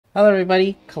Hello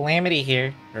everybody, Calamity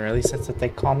here, or at least that's what they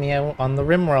call me out on the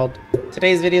RimWorld.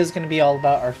 Today's video is going to be all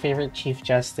about our favorite Chief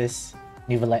Justice,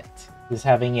 Neuvillette, who's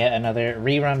having yet another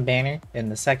rerun banner in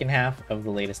the second half of the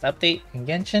latest update in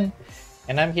Genshin.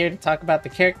 And I'm here to talk about the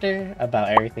character, about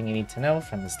everything you need to know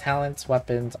from his talents,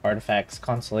 weapons, artifacts,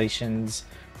 constellations,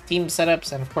 team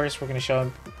setups, and of course we're going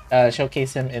to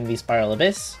showcase him in the Spiral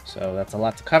Abyss, so that's a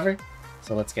lot to cover.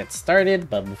 So let's get started,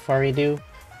 but before we do,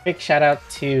 big shout out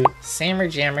to Sammer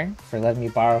Jammer for letting me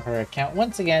borrow her account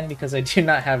once again because I do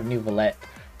not have Neuvillette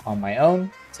on my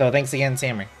own. So thanks again,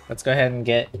 Sammer. Let's go ahead and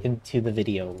get into the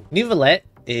video. Neuvillette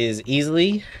is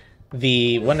easily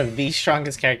one of the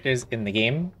strongest characters in the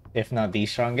game, if not the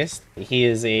strongest. He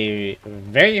is a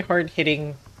very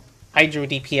hard-hitting Hydro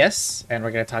DPS, and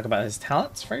we're going to talk about his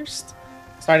talents first,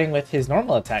 starting with his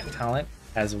normal attack talent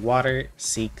as Water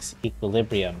Seeks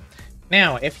Equilibrium.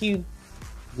 Now, if you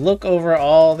look over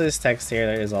all this text here,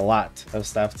 there is a lot of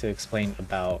stuff to explain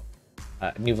about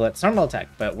Neuvillette's normal attack,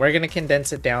 but we're going to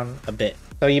condense it down a bit.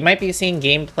 So you might be seeing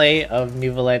gameplay of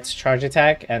Neuvillette's charge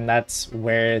attack, and that's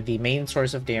where the main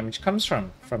source of damage comes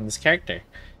from this character.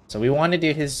 So we want to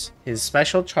do his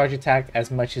special charge attack as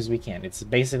much as we can. It's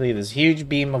basically this huge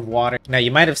beam of water. Now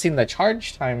you might have seen the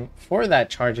charge time for that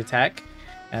charge attack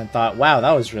and thought, wow,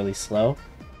 that was really slow.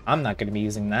 I'm not going to be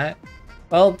using that.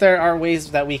 Well, there are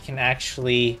ways that we can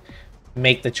actually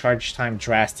make the charge time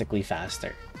drastically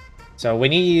faster. So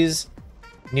when you use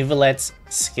Neuvillette's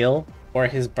skill or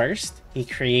his burst, he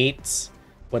creates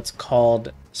what's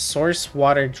called source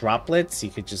water droplets. You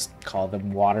could just call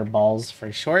them water balls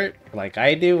for short, like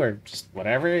I do, or just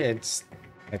whatever.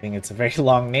 I think it's a very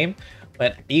long name,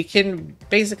 but you can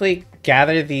basically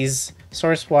gather these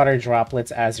source water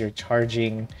droplets as you're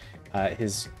charging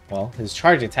his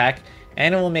charge attack,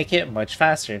 and it will make it much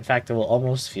faster. In fact, it will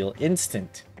almost feel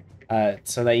instant,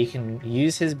 so that you can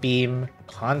use his beam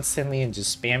constantly and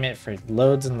just spam it for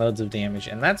loads and loads of damage.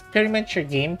 And that's pretty much your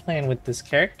game plan with this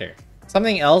character.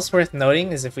 Something else worth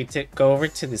noting is if we go over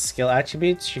to the skill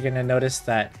attributes, you're going to notice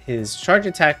that his charge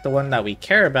attack, the one that we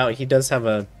care about, he does have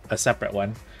a separate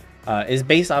one, is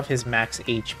based off his max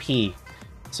HP.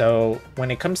 So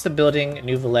when it comes to building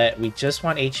Neuvillette, we just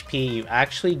want HP. You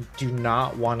actually do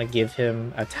not want to give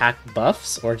him attack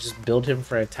buffs or just build him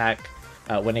for attack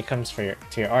when it comes to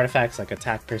your artifacts, like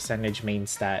attack percentage, main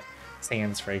stat,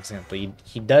 sands, for example.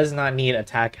 He does not need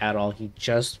attack at all. He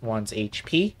just wants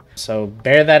HP. So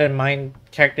bear that in mind.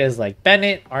 Characters like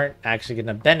Bennett aren't actually going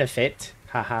to benefit,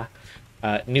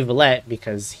 Neuvillette,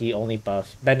 because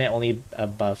Bennett only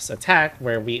buffs attack,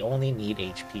 where we only need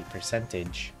HP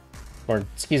percentage. Or,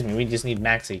 excuse me, we just need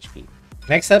max HP.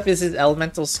 Next up is his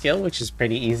elemental skill, which is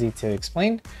pretty easy to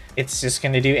explain. It's just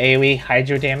going to do AoE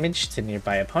hydro damage to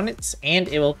nearby opponents, and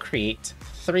it will create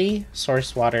 3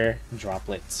 source water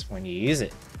droplets when you use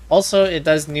it. Also, it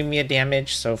does Numia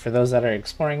damage, so for those that are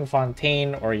exploring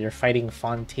Fontaine or you're fighting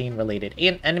Fontaine-related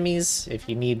enemies, if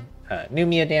you need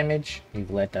Numia damage,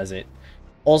 Neuvillette does it.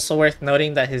 Also worth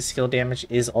noting that his skill damage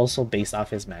is also based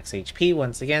off his max HP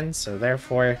once again, so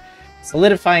therefore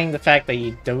solidifying the fact that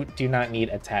you do not need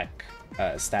attack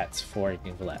stats for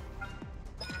Neuvillette.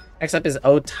 Next up is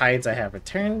O Tides I Have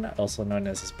Returned, also known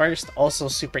as his burst. Also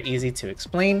super easy to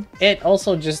explain. It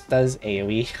also just does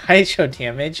AoE hydro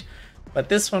damage, but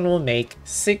this one will make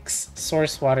 6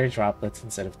 source water droplets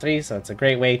instead of 3, so it's a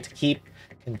great way to keep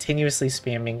continuously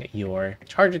spamming your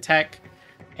charge attack.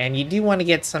 And you do want to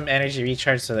get some energy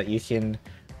recharge so that you can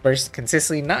burst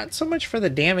consistently, not so much for the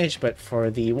damage, but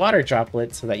for the water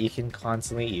droplet, so that you can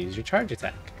constantly use your charge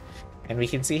attack. And we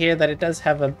can see here that it does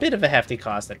have a bit of a hefty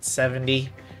cost at 70,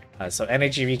 so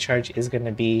energy recharge is going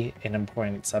to be an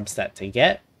important substat to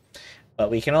get.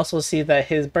 But we can also see that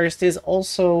his burst is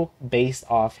also based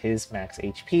off his max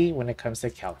HP when it comes to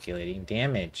calculating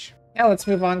damage. Now let's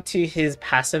move on to his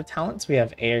passive talents. We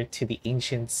have Heir to the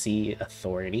Ancient Sea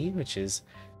Authority, which is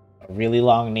a really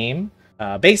long name.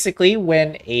 Basically,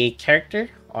 when a character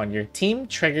on your team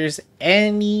triggers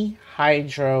any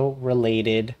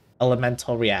hydro-related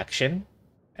elemental reaction,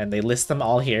 and they list them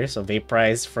all here, so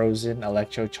Vaporize, Frozen,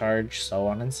 Electro Charge, so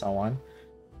on and so on.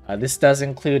 This does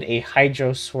include a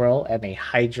Hydro Swirl and a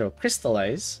Hydro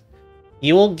Crystallize.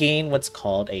 You will gain what's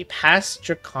called a Past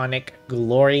Draconic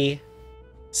Glory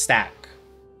stack.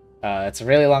 It's a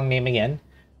really long name again.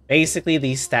 Basically,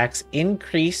 these stacks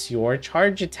increase your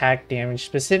charge attack damage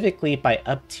specifically by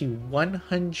up to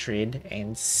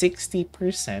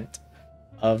 160%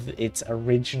 of its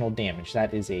original damage.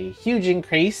 That is a huge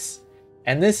increase,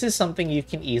 and this is something you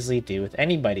can easily do with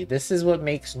anybody. This is what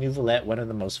makes Neuvillette one of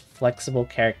the most flexible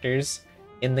characters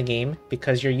in the game,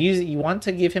 because you want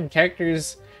to give him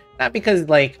characters Not because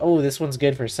like, oh, this one's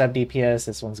good for sub DPS,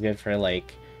 this one's good for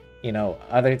like, you know,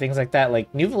 other things like that.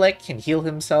 Like Neuvillette can heal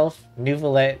himself,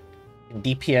 Neuvillette can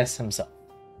DPS himself.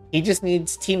 He just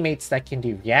needs teammates that can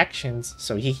do reactions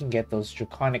so he can get those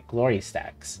draconic glory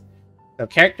stacks. So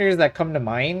characters that come to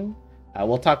mind,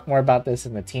 we'll talk more about this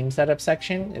in the team setup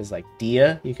section, is like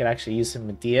Dia. You could actually use him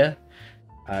with Dia.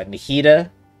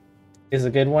 Nahida is a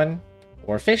good one.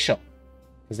 Or Fischl,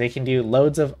 because they can do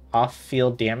loads of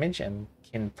off-field damage and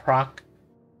can proc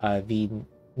the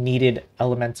needed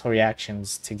elemental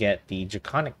reactions to get the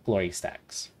draconic glory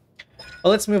stacks.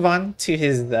 Well, let's move on to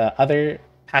his other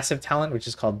passive talent, which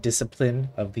is called Discipline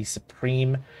of the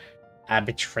Supreme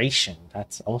Arbitration.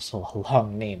 That's also a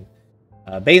long name.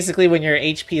 Basically, when your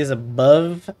HP is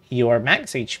above your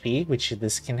max HP, which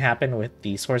this can happen with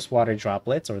the source water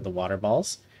droplets or the water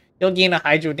balls, you'll gain a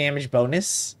hydro damage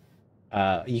bonus.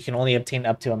 You can only obtain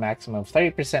up to a maximum of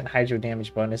 30% hydro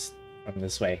damage bonus from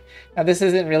this way. Now, this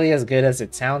isn't really as good as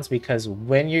it sounds, because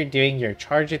when you're doing your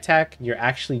charge attack, you're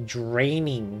actually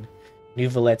draining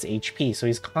Neuvillette's HP. So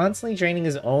he's constantly draining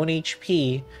his own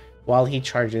HP while he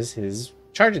charges his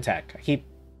charge attack. I keep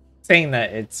saying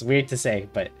that, it's weird to say,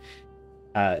 but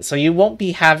so you won't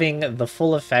be having the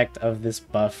full effect of this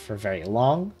buff for very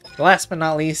long. Last but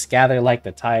not least, Gather Like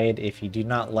the Tide. If you do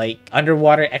not like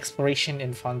underwater exploration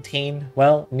in Fontaine,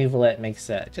 well, Neuvillette makes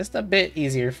it just a bit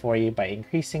easier for you by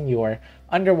increasing your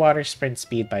underwater sprint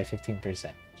speed by 15%, which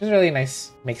is really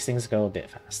nice. Makes things go a bit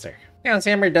faster. Now,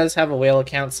 Hammer does have a whale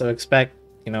account, so expect,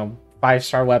 you know,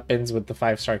 5-star weapons with the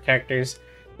 5-star characters.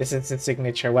 This is its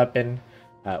signature weapon.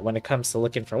 When it comes to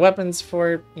looking for weapons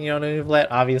for, you know, Neuvillette,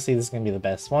 obviously this is going to be the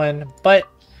best one. But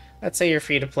let's say you're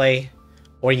free to play,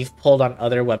 or you've pulled on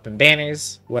other weapon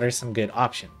banners. What are some good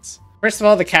options? First of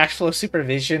all, the Cash Flow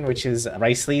Supervision, which is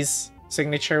Riceley's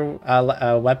signature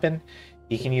weapon.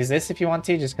 You can use this if you want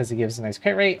to, just because it gives a nice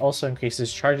crit rate. Also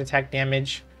increases charge attack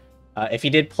damage. If you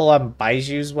did pull on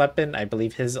Baiju's weapon, I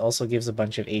believe his also gives a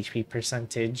bunch of HP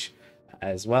percentage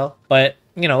as well. But,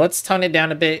 you know, let's tone it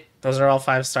down a bit. Those are all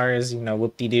 5 stars, you know,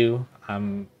 whoop-de-doo.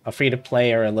 I'm a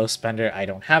free-to-play or a low spender. I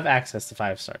don't have access to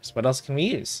 5 stars. What else can we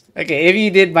use? Okay, if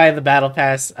you did buy the Battle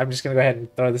Pass, I'm just going to go ahead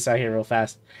and throw this out here real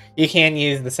fast. You can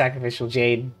use the Sacrificial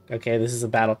Jade. Okay, this is a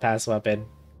Battle Pass weapon.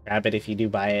 Grab it if you do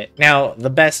buy it. Now, the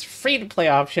best free-to-play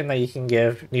option that you can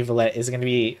give Neuvillette is going to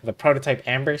be the Prototype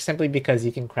Amber, simply because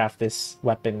you can craft this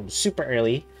weapon super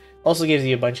early. Also gives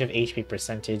you a bunch of HP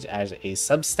percentage as a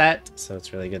substat, so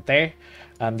it's really good there.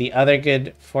 The other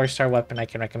good 4-star weapon I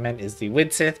can recommend is the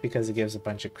Widsith, because it gives a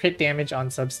bunch of crit damage on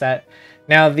substat.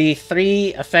 Now, the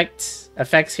 3 effects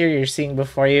here you're seeing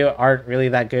before you aren't really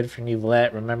that good for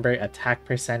Neuvillette. Remember, attack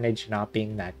percentage not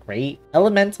being that great.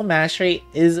 Elemental mash rate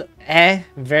is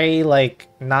very, like,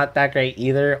 not that great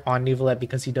either on Neuvillette,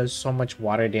 because he does so much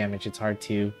water damage. It's hard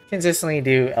to consistently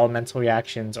do elemental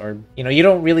reactions, or, you know, you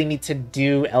don't really need to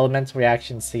do elemental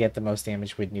reactions to get the most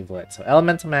damage with Neuvillette. So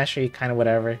elemental mash rate, kind of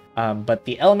whatever. But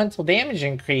the elemental damage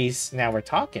increase, now we're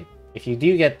talking. If you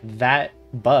do get that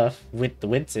buff with the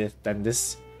Widsith, then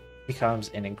this becomes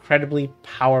an incredibly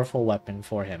powerful weapon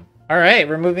for him. Alright,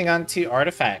 we're moving on to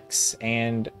artifacts,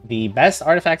 and the best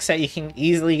artifact set you can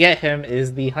easily get him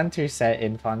is the Hunter set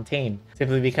in Fontaine.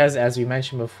 Simply because, as we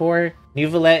mentioned before,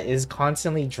 Neuvillette is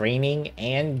constantly draining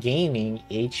and gaining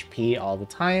HP all the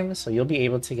time, so you'll be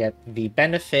able to get the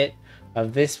benefit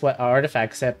of this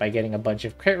artifact set by getting a bunch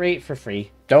of crit rate for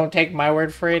free. Don't take my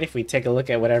word for it. If we take a look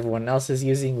at what everyone else is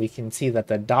using, we can see that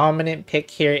the dominant pick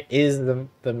here is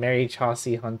the Mary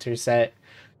Chaucy Hunter set,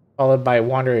 followed by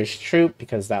Wanderer's Troop,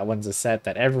 because that one's a set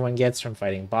that everyone gets from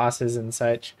fighting bosses and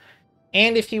such.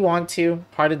 And if you want to,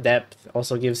 Part of Depth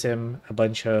also gives him a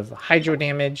bunch of hydro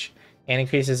damage and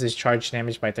increases his charge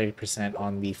damage by 30%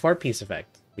 on the 4-piece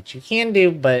effect, which you can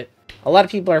do, but a lot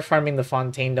of people are farming the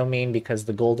Fontaine domain because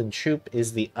the Golden Troop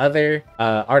is the other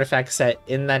artifact set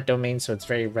in that domain, so it's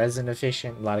very resin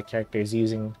efficient. A lot of characters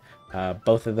using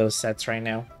both of those sets right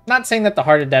now. Not saying that the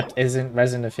Heart of Depth isn't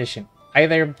resin efficient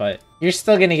either, but you're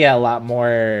still going to get a lot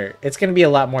more. It's going to be a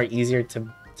lot more easier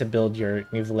to build your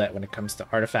Neuvillette when it comes to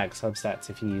artifact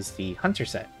substats if you use the Hunter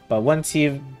set. But once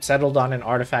you've settled on an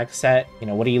artifact set, you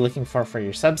know, what are you looking for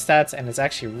your substats? And it's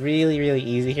actually really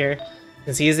easy here.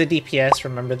 Since he is a DPS,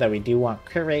 remember that we do want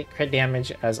crit rate, crit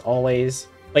damage as always.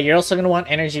 But you're also going to want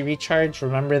energy recharge.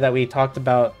 Remember that we talked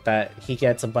about that he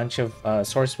gets a bunch of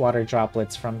source water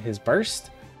droplets from his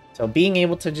burst. So being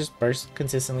able to just burst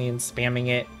consistently and spamming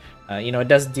it, you know, it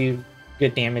does do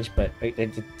good damage, but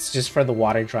it's just for the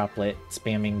water droplet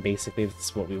spamming, basically.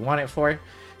 That's what we want it for.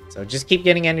 So just keep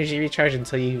getting energy recharge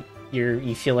until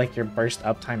you feel like your burst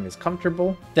uptime is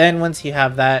comfortable. Then once you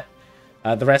have that,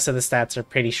 The rest of the stats are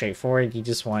pretty straightforward. You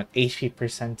just want HP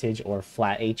percentage or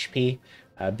flat HP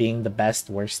being the best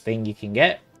worst thing you can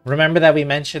get. Remember that we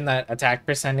mentioned that attack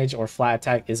percentage or flat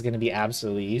attack is going to be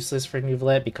absolutely useless for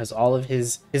Neuvillette because all of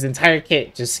his entire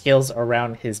kit just scales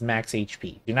around his max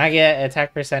HP. Do not get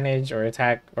attack percentage or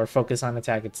attack or focus on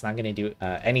attack. It's not going to do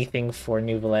anything for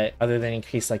Neuvillette other than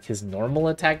increase like his normal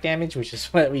attack damage, which is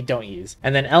what we don't use.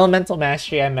 And then elemental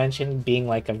mastery I mentioned being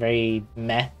like a very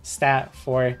meh stat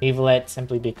for Neuvillette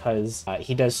simply because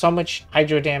he does so much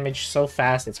hydro damage so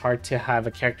fast. It's hard to have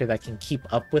a character that can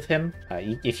keep up with him.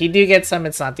 If you do get some,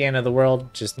 it's not the end of the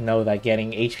world. Just know that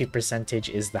getting HP percentage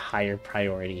is the higher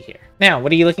priority here. Now,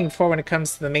 what are you looking for when it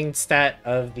comes to the main stat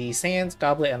of the Sands,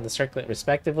 Goblet, and the Circlet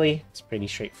respectively? It's pretty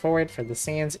straightforward. For the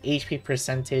Sands, HP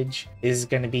percentage is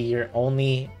going to be your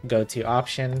only go-to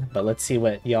option, but let's see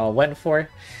what y'all went for.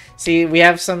 See, we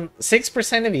have some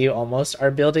 6% of you almost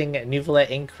are building Neuvillette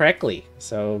incorrectly.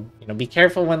 So, be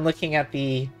careful when looking at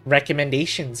the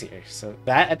recommendations here. So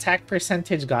that attack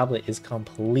percentage Goblet is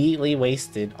completely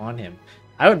wasted on him.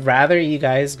 I would rather you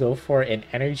guys go for an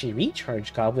energy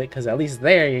recharge Goblet because at least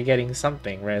there you're getting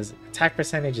something, whereas attack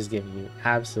percentage is giving you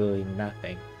absolutely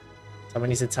nothing. Someone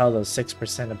needs to tell those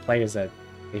 6% of players that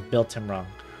they've built him wrong.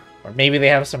 Or maybe they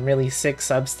have some really sick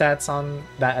substats on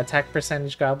that attack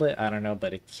percentage Goblet. I don't know,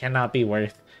 but it cannot be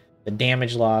worth the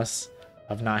damage loss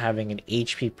of not having an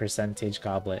HP percentage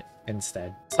Goblet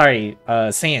instead. Sorry,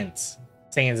 Sands.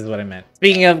 Sands is what I meant.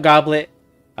 Speaking of Goblet,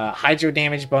 hydro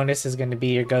damage bonus is going to be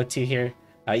your go-to here.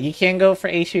 You can go for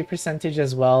HP percentage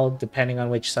as well, depending on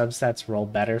which substats roll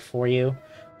better for you.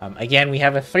 Again, we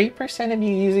have a 3% of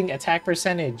you using attack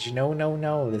percentage.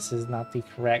 No. This is not the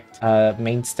correct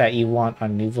main stat you want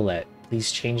on Neuvillette.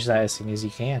 Please change that as soon as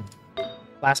you can.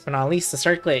 Last but not least, the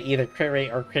Circlet. Either crit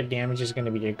rate or crit damage is going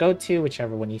to be your go-to,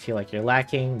 whichever one you feel like you're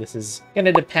lacking. This is going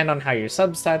to depend on how your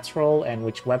substats roll and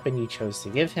which weapon you chose to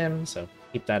give him, so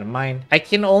keep that in mind. I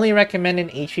can only recommend an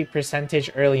HP percentage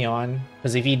early on,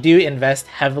 because if you do invest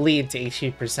heavily into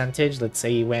HP percentage, let's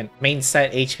say you went main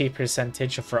set HP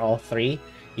percentage for all three,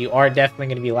 you are definitely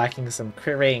going to be lacking some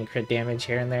crit rate and crit damage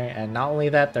here and there. And not only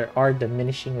that, there are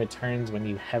diminishing returns when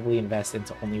you heavily invest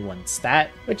into only one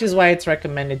stat, which is why it's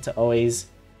recommended to always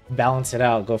balance it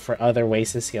out. Go for other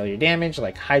ways to scale your damage,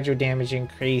 like hydro damage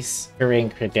increase, crit rate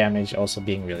and crit damage also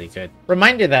being really good.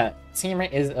 Reminder that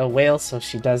Samra is a whale, so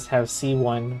she does have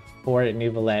C1 for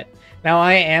Neuvillette. Now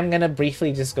I am going to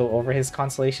briefly just go over his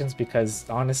constellations because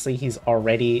honestly he's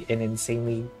already an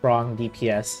insanely strong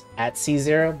DPS at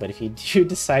C0, but if you do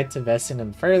decide to invest in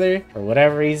him further, for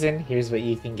whatever reason, here's what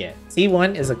you can get.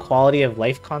 C1 is a quality of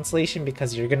life constellation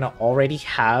because you're going to already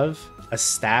have a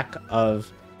stack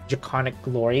of Draconic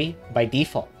Glory by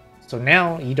default. So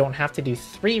now you don't have to do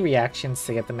 3 reactions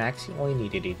to get the max, you only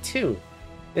need to do 2.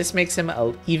 This makes him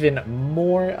even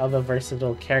more of a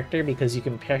versatile character because you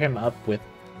can pair him up with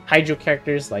Hydro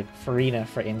characters like Farina,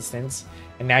 for instance,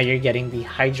 and now you're getting the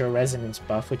Hydro Resonance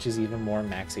buff, which is even more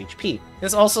max HP.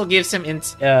 This also gives him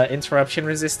interruption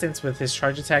resistance with his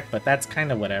charge attack, but that's kind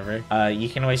of whatever. You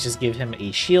can always just give him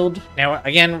a shield. Now,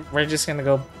 again, we're just going to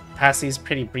go past these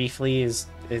pretty briefly,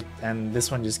 and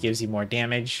this one just gives you more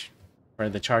damage for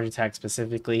the charge attack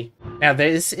specifically. Now,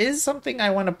 this is something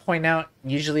I want to point out.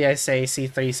 Usually I say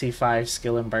C3, C5,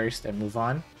 skill and burst, and move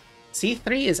on.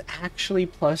 C3 is actually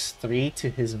 +3 to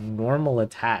his normal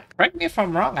attack. Correct me if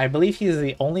I'm wrong, I believe he is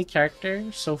the only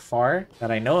character so far that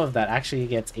I know of that actually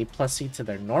gets a +3 to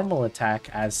their normal attack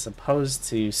as opposed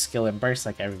to skill and burst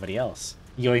like everybody else.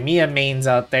 Yoimiya mains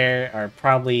out there are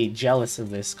probably jealous of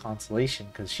this constellation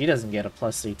because she doesn't get a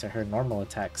 +3 to her normal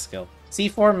attack skill.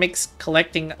 C4 makes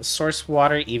collecting source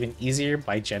water even easier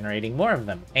by generating more of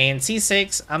them. And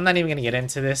C6, I'm not even going to get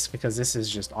into this because this is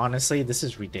just, honestly, this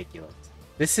is ridiculous.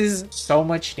 This is so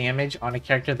much damage on a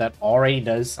character that already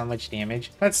does so much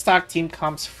damage. Let's talk team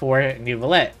comps for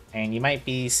Neuvillette. And you might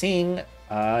be seeing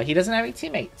he doesn't have any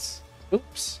teammates.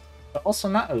 Oops. But also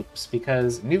not oops,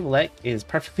 because Neuvillette is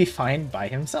perfectly fine by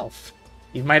himself.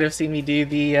 You might have seen me do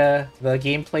the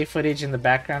gameplay footage in the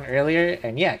background earlier,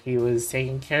 and yeah, he was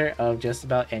taking care of just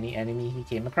about any enemy he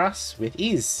came across with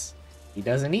ease. He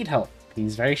doesn't need help.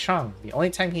 He's very strong. The only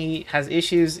time he has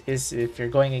issues is if you're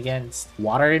going against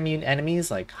water immune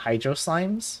enemies like Hydro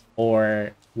Slimes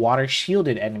or water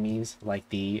shielded enemies like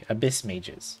the Abyss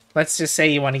Mages. Let's just say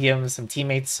you want to give him some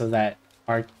teammates so that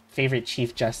our favorite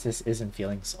Chief Justice isn't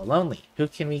feeling so lonely. Who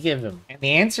can we give him? And the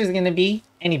answer is going to be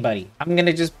anybody. I'm going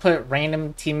to just put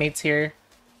random teammates here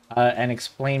and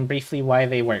explain briefly why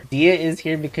they work. Dia is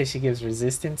here because she gives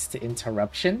resistance to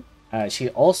interruption. She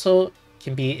also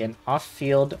can be an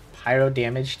off-field pyro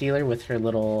damage dealer with her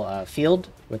little field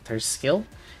with her skill.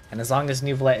 And as long as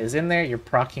Neuvillette is in there, you're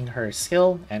proccing her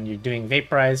skill, and you're doing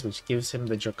Vaporize, which gives him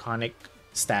the Draconic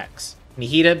stacks.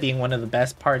 Nihida being one of the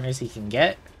best partners he can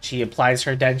get. She applies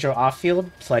her Dendro off-field,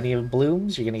 plenty of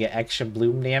blooms. You're going to get extra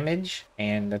bloom damage,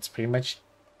 and that's pretty much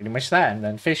that. And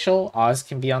then Fischl, Oz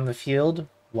can be on the field,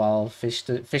 while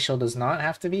Fischl does not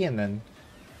have to be, and then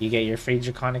you get your free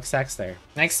Draconic stacks there.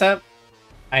 Next up,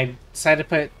 I decided to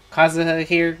put Kazuha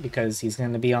here because he's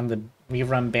going to be on the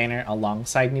rerun banner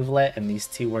alongside Neuvillette, and these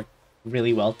two work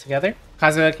really well together.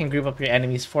 Kazuha can group up your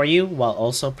enemies for you while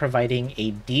also providing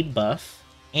a debuff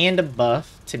and a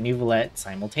buff to Neuvillette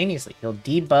simultaneously. He'll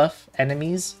debuff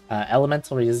enemies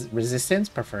elemental resistance,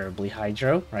 preferably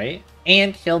Hydro, right?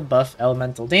 And he'll buff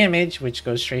elemental damage, which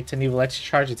goes straight to Neuvillette's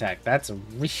charge attack. That's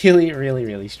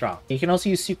really strong. You can also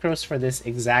use Sucrose for this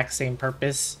exact same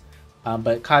purpose,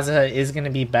 but Kazuha is going to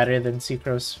be better than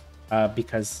Sucrose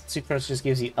because Sucrose just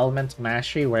gives you elemental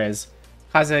mastery, whereas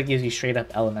Kazuha gives you straight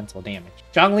up elemental damage.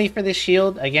 Zhongli for the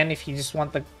shield, again, if you just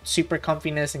want the super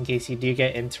comfiness in case you do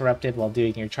get interrupted while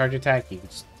doing your charge attack,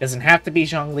 doesn't have to be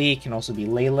Zhongli, it can also be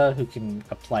Layla who can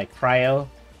apply cryo.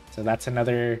 So that's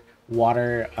another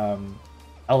water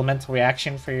elemental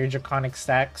reaction for your Draconic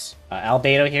stacks.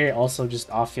 Albedo here, also just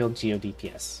off-field Geo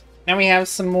DPS. Now we have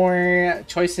some more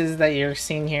choices that you're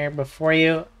seeing here before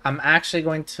you. I'm actually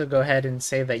going to go ahead and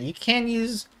say that you can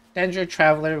use Dendro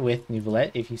Traveler with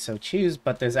Neuvillette if you so choose,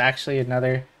 but there's actually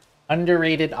another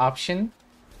underrated option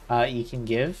you can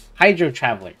give. Hydro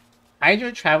Traveler.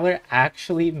 Hydro Traveler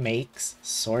actually makes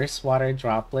source water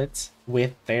droplets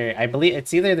with their, I believe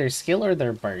it's either their skill or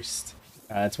their burst.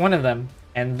 It's one of them,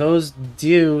 and those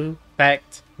do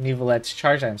affect Neuvillette's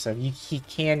charge time, so he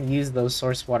can use those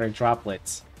source water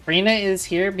droplets. Frina is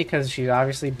here because she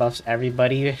obviously buffs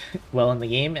everybody well in the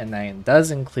game, and that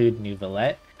does include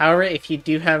Neuvillette. However, if you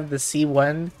do have the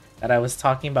C1 that I was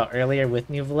talking about earlier with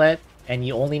Neuvillette, and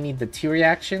you only need the 2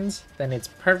 reactions, then it's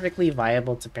perfectly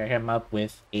viable to pair him up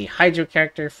with a Hydro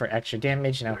character for extra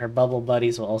damage. Now her bubble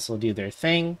buddies will also do their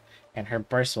thing, and her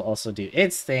burst will also do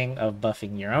its thing of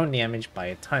buffing your own damage by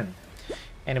a ton.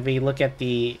 And if we look at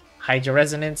the Hydro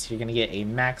Resonance, you're going to get a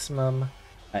maximum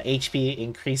HP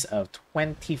increase of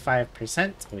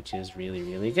 25%, which is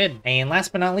really good. And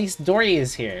last but not least, Dory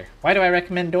is here. Why do I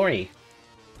recommend Dory?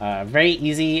 Very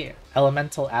easy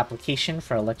elemental application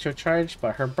for Electrocharge,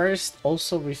 but her burst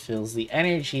also refills the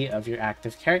energy of your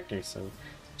active character, so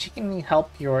she can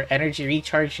help your energy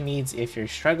recharge needs if you're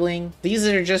struggling. These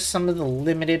are just some of the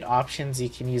limited options you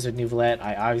can use with Neuvillette.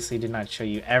 I obviously did not show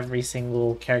you every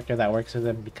single character that works with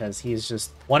him because he's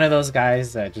just one of those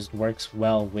guys that just works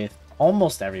well with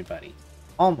almost everybody.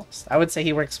 Almost. I would say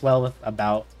he works well with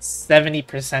about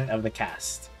 70% of the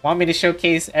cast. Want me to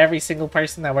showcase every single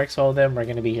person that works well with them? We're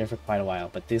going to be here for quite a while,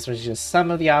 but this was just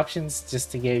some of the options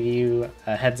just to give you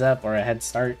a heads up or a head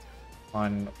start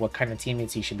on what kind of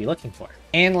teammates you should be looking for.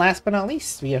 And last but not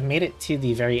least, we have made it to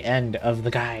the very end of the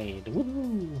guide.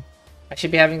 Woo! I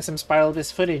should be having some Spiral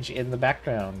Abyss footage in the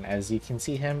background, as you can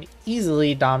see him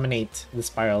easily dominate the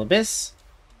Spiral Abyss.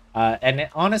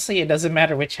 Honestly, it doesn't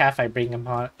matter which half I bring him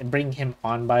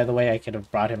on. By the way, I could have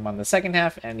brought him on the second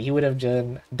half, and he would have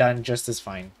done just as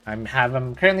fine. I have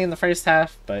him currently in the first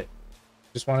half, but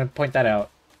just want to point that out.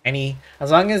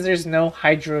 As long as there's no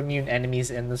Hydro immune enemies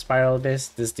in the Spiral Abyss,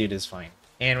 this dude is fine.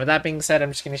 And with that being said,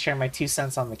 I'm just going to share my 2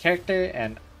 cents on the character.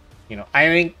 And I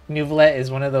think Neuvillette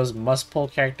is one of those must-pull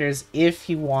characters if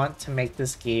you want to make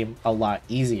this game a lot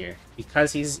easier,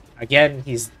 because he's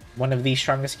one of the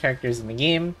strongest characters in the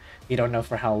game. You don't know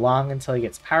for how long until he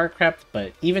gets power crept,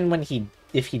 but even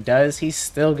if he does, he's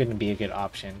still going to be a good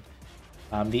option.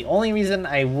 The only reason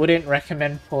I wouldn't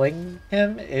recommend pulling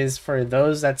him is for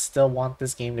those that still want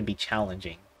this game to be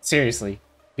challenging. Seriously,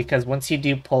 because once you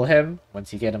do pull him,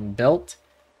 once you get him built,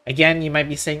 again, you might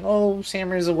be saying, oh,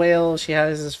 Samir's a whale, she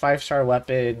has his 5-star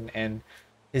weapon and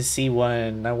his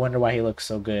C1, I wonder why he looks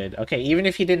so good. Okay, even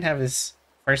if he didn't have his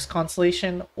first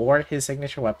Constellation or his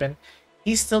signature weapon,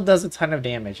 he still does a ton of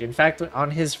damage. In fact,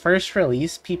 on his first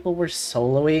release, people were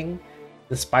soloing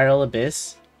the Spiral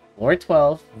Abyss Floor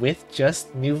 12 with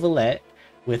just Neuvillette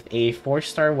with a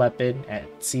 4-star weapon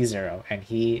at C0, and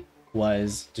he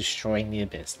was destroying the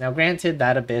Abyss. Now granted,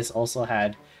 that Abyss also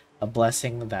had a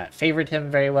blessing that favored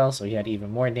him very well, so he had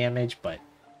even more damage, but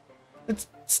it's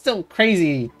still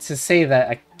crazy to say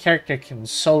that a character can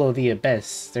solo the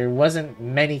Abyss. There wasn't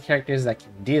many characters that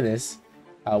can do this,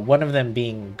 one of them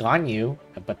being Ganyu,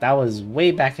 but that was way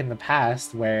back in the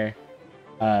past where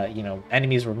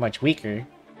enemies were much weaker.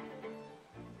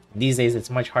 These days it's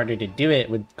much harder to do it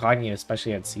with Ganyu,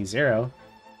 especially at C0.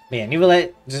 But yeah,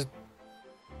 Neuvillette just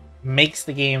makes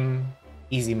the game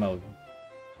easy mode.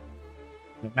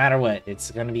 No matter what, it's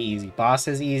going to be easy.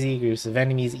 Bosses easy, groups of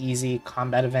enemies easy,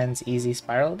 combat events easy,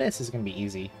 Spiral Abyss is going to be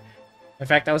easy. In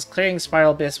fact, I was clearing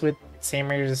Spiral Abyss with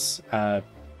Samer's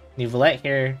Neuvillette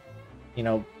here. You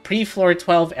know, pre-floor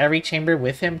 12, every chamber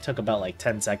with him took about like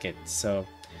 10 seconds. So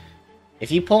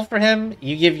if you pull for him,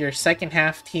 you give your second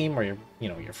half team or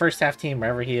your first half team,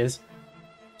 wherever he is,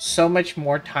 so much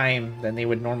more time than they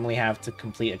would normally have to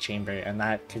complete a chamber, and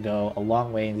that could go a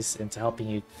long way into helping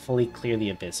you fully clear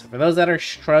the Abyss. So for those that are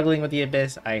struggling with the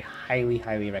Abyss, I highly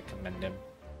recommend him.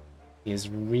 He is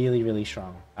really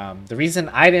strong. The reason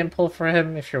I didn't pull for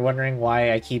him, if you're wondering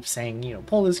why I keep saying,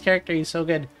 pull this character, he's so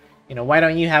good, why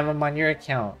don't you have him on your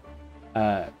account?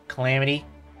 Calamity,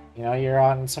 you're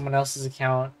on someone else's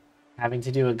account, having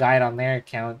to do a guide on their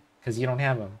account because you don't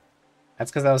have him. That's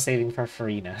because I was saving for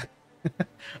Farina.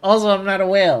 Also, I'm not a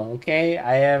whale, okay?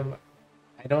 I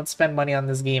don't spend money on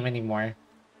this game anymore.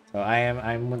 So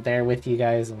I'm there with you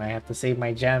guys, and I have to save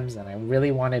my gems, and I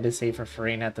really wanted to save for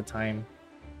Farina at the time.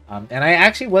 And I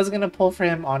actually was going to pull for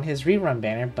him on his rerun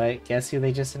banner, but guess who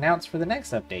they just announced for the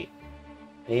next update?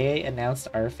 They announced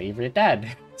our favorite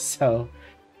dad. So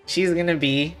she's going to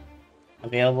be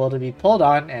available to be pulled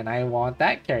on, and I want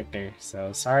that character.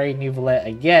 So sorry, Neuvillette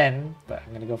again, but I'm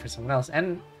going to go for someone else.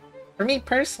 And for me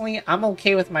personally, I'm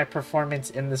okay with my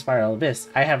performance in the Spiral Abyss.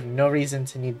 I have no reason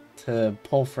to need to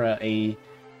pull for a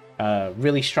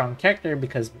really strong character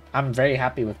because I'm very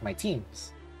happy with my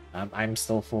teams. I'm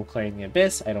still full clearing the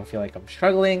Abyss. I don't feel like I'm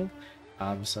struggling.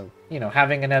 So,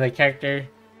 having another character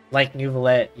like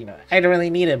Neuvillette, I don't really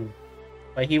need him,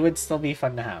 but he would still be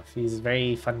fun to have. He's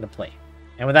very fun to play.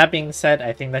 And with that being said,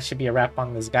 I think that should be a wrap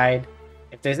on this guide.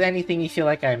 If there's anything you feel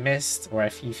like I missed, or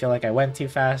if you feel like I went too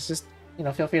fast, just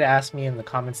feel free to ask me in the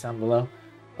comments down below.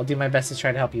 I'll do my best to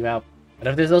try to help you out. But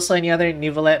if there's also any other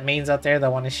Neuvillette mains out there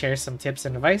that want to share some tips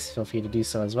and advice, feel free to do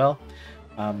so as well.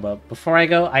 But before I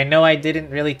go, I know I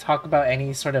didn't really talk about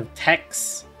any sort of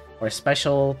techs or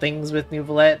special things with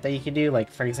Neuvillette that you could do. Like,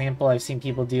 for example, I've seen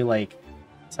people do like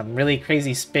some really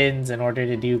crazy spins in order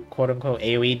to do quote-unquote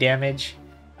AoE damage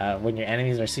when your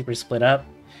enemies are super split up.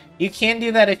 You can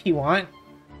do that if you want.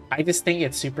 I just think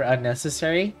it's super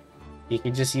unnecessary. You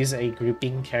can just use a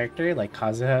grouping character like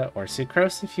Kazuha or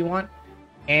Sucrose if you want.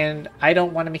 And I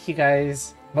don't want to make you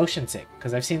guys motion sick,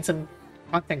 because I've seen some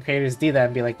content creators do that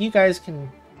and be like, you guys can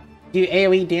do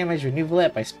AoE damage with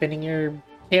Neuvillette by spinning your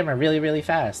camera really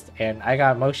fast. And I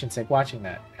got motion sick watching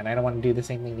that, and I don't want to do the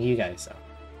same thing to you guys. So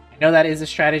I know that is a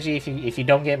strategy if you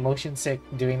don't get motion sick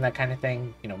doing that kind of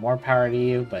thing, more power to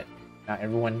you, but not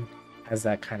everyone has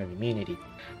that kind of immunity,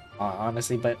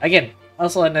 honestly. But again,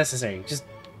 also unnecessary. Just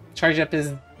charge up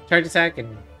his charge attack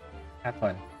and have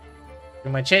fun.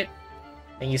 Pretty much it.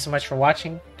 Thank you so much for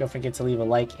watching. Don't forget to leave a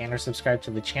like and or subscribe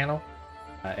to the channel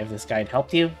if this guide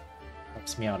helped you.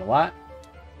 Helps me out a lot.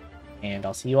 And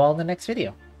I'll see you all in the next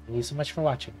video. Thank you so much for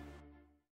watching.